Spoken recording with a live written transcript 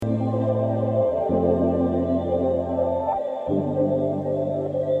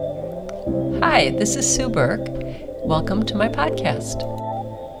Hi, this is Sue Burke. Welcome to my podcast.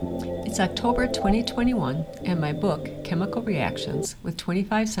 It's October 2021, and my book, Chemical Reactions with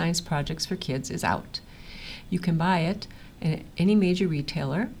 25 Science Projects for Kids, is out. You can buy it at any major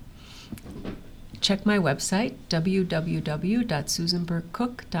retailer. Check my website,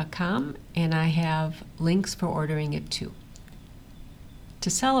 www.susanburkecook.com, and I have links for ordering it too. To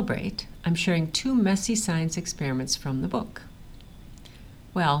celebrate, I'm sharing 2 messy science experiments from the book.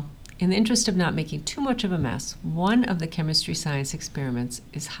 Well, in the interest of not making too much of a mess, one of the chemistry science experiments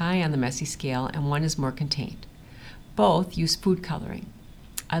is high on the messy scale and one is more contained. Both use food coloring.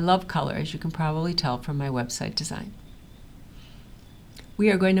 I love color, as you can probably tell from my website design.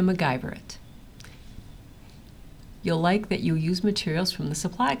 We are going to MacGyver it. You'll like that you use materials from the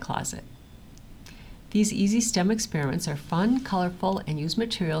supply closet. These easy STEM experiments are fun, colorful, and use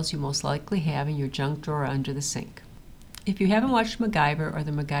materials you most likely have in your junk drawer under the sink. If you haven't watched MacGyver or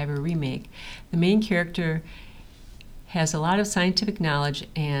the MacGyver remake, the main character has a lot of scientific knowledge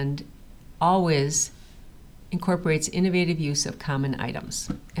and always incorporates innovative use of common items.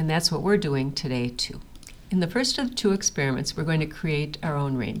 And that's what we're doing today too. In the first of the 2 experiments, we're going to create our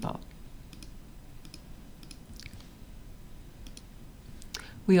own rainbow.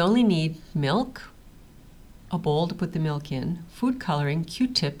 We only need milk, a bowl to put the milk in, food coloring,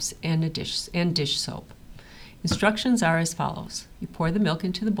 Q-tips, and dish soap. Instructions are as follows. You pour the milk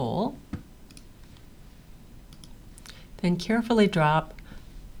into the bowl, then carefully drop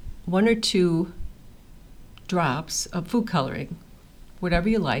 1 or 2 drops of food coloring, whatever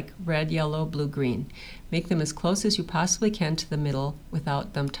you like, red, yellow, blue, green. Make them as close as you possibly can to the middle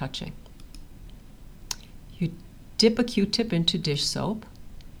without them touching. You dip a Q-tip into dish soap,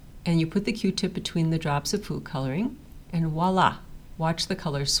 and you put the Q-tip between the drops of food coloring, and voila! Watch the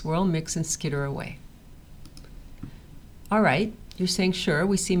colors swirl, mix, and skitter away. All right, you're saying, sure,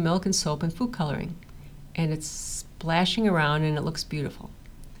 we see milk and soap and food coloring, and it's splashing around and it looks beautiful.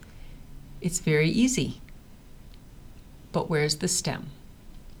 It's very easy, but where's the STEM?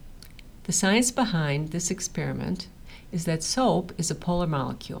 The science behind this experiment is that soap is a polar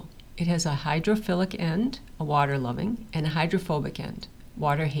molecule. It has a hydrophilic end, a water-loving, and a hydrophobic end,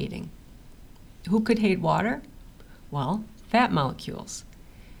 water-hating. Who could hate water? Well, fat molecules.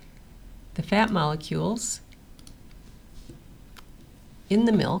 The fat molecules in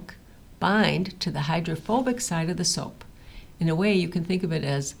the milk bind to the hydrophobic side of the soap. In a way, you can think of it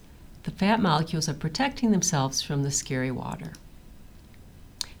as the fat molecules are protecting themselves from the scary water.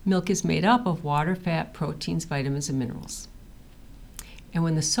 Milk is made up of water, fat, proteins, vitamins, and minerals. And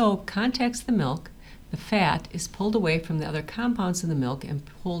when the soap contacts the milk, the fat is pulled away from the other compounds in the milk and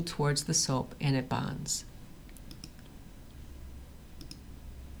pulled towards the soap, and it bonds.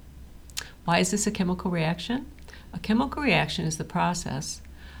 Why is this a chemical reaction? A chemical reaction is the process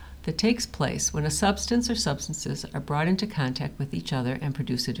that takes place when a substance or substances are brought into contact with each other and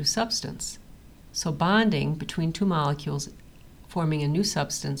produce a new substance. So bonding between 2 molecules forming a new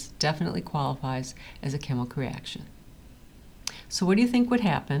substance definitely qualifies as a chemical reaction. So what do you think would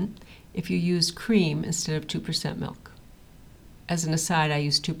happen if you used cream instead of 2% milk? As an aside, I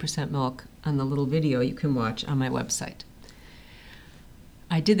use 2% milk on the little video you can watch on my website.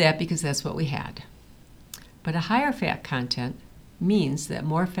 I did that because that's what we had. But a higher fat content means that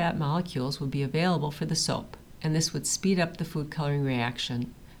more fat molecules would be available for the soap, and this would speed up the food coloring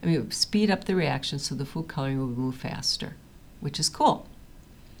reaction. It would speed up the reaction so the food coloring would move faster, which is cool.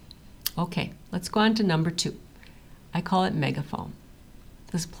 Okay, let's go on to number 2. I call it megafoam.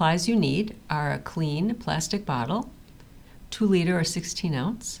 The supplies you need are a clean plastic bottle, 2 liter or 16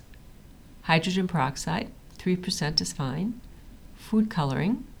 ounce, hydrogen peroxide, 3% is fine, food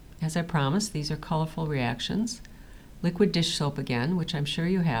coloring. As I promised, these are colorful reactions. Liquid dish soap again, which I'm sure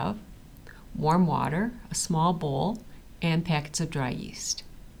you have. Warm water, a small bowl, and packets of dry yeast.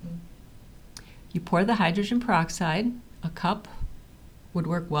 You pour the hydrogen peroxide. A cup would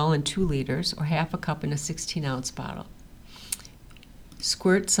work well in 2 liters or half a cup in a 16-ounce bottle.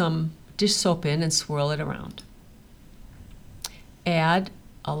 Squirt some dish soap in and swirl it around. Add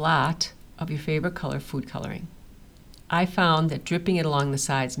a lot of your favorite color food coloring. I found that dripping it along the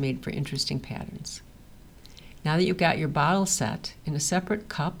sides made for interesting patterns. Now that you've got your bottle set, in a separate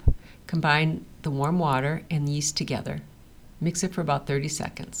cup, combine the warm water and the yeast together. Mix it for about 30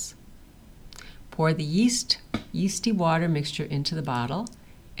 seconds. Pour the yeasty water mixture into the bottle,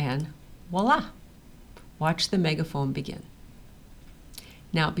 and voila! Watch the megafoam begin.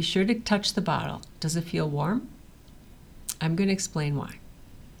 Now be sure to touch the bottle. Does it feel warm? I'm going to explain why.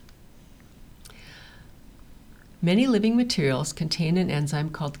 Many living materials contain an enzyme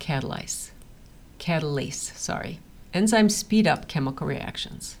called catalase. Enzymes speed up chemical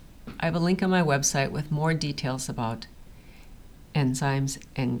reactions. I have a link on my website with more details about enzymes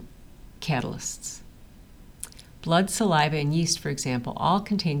and catalysts. Blood, saliva, and yeast, for example, all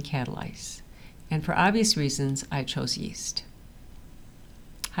contain catalysts, and for obvious reasons, I chose yeast.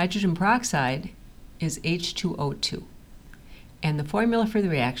 Hydrogen peroxide is H2O2, and the formula for the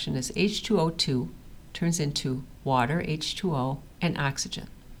reaction is H2O2 turns into water, H2O, and oxygen.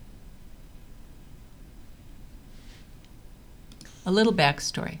 A little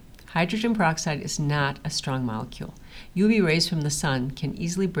backstory. Hydrogen peroxide is not a strong molecule. UV rays from the sun can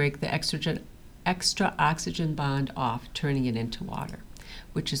easily break the extra oxygen bond off, turning it into water,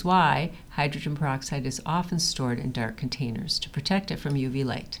 which is why hydrogen peroxide is often stored in dark containers to protect it from UV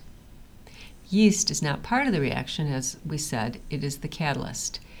light. Yeast is not part of the reaction, as we said, it is the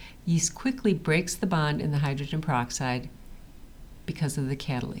catalyst. Yeast quickly breaks the bond in the hydrogen peroxide because of the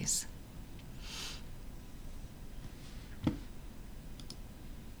catalase.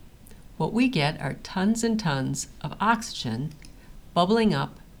 What we get are tons and tons of oxygen bubbling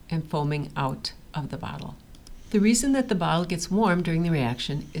up and foaming out of the bottle. The reason that the bottle gets warm during the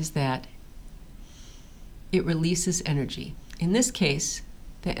reaction is that it releases energy. In this case,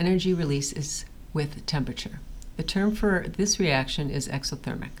 the energy release is with temperature. The term for this reaction is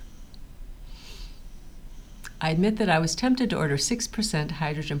exothermic. I admit that I was tempted to order 6%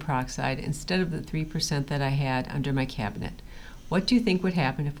 hydrogen peroxide instead of the 3% that I had under my cabinet. What do you think would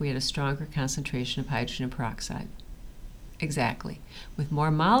happen if we had a stronger concentration of hydrogen peroxide? Exactly. With more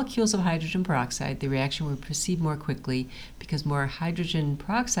molecules of hydrogen peroxide, the reaction would proceed more quickly because more hydrogen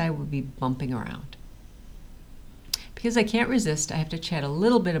peroxide would be bumping around. Because I can't resist, I have to chat a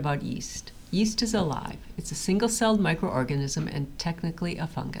little bit about yeast. Yeast is alive. It's a single-celled microorganism and technically a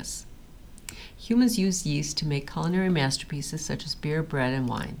fungus. Humans use yeast to make culinary masterpieces such as beer, bread, and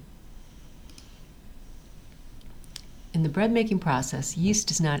wine. In the bread-making process,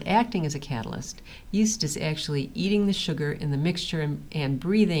 yeast is not acting as a catalyst. Yeast is actually eating the sugar in the mixture and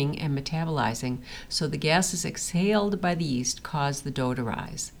breathing and metabolizing, so the gases exhaled by the yeast cause the dough to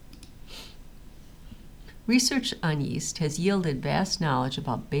rise. Research on yeast has yielded vast knowledge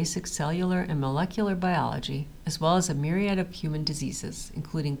about basic cellular and molecular biology, as well as a myriad of human diseases,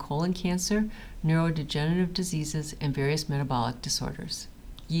 including colon cancer, neurodegenerative diseases, and various metabolic disorders.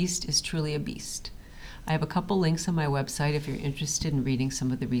 Yeast is truly a beast. I have a couple links on my website if you're interested in reading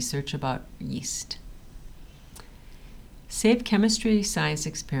some of the research about yeast. Safe chemistry science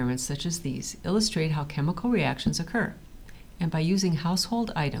experiments such as these illustrate how chemical reactions occur. And by using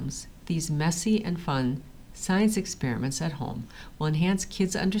household items, these messy and fun science experiments at home will enhance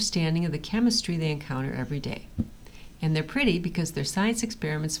kids' understanding of the chemistry they encounter every day. And they're pretty because they're science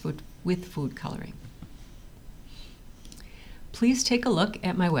experiments with food coloring. Please take a look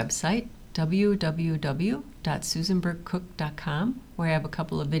at my website, www.susanburkecook.com, where I have a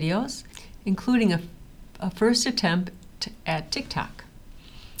couple of videos, including a first attempt at TikTok.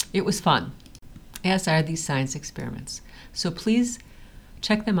 It was fun, as are these science experiments. So please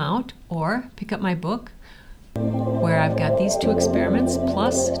check them out or pick up my book, where I've got these 2 experiments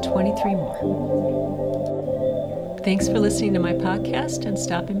plus 23 more. Thanks for listening to my podcast and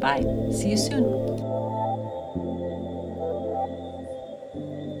stopping by. See you soon.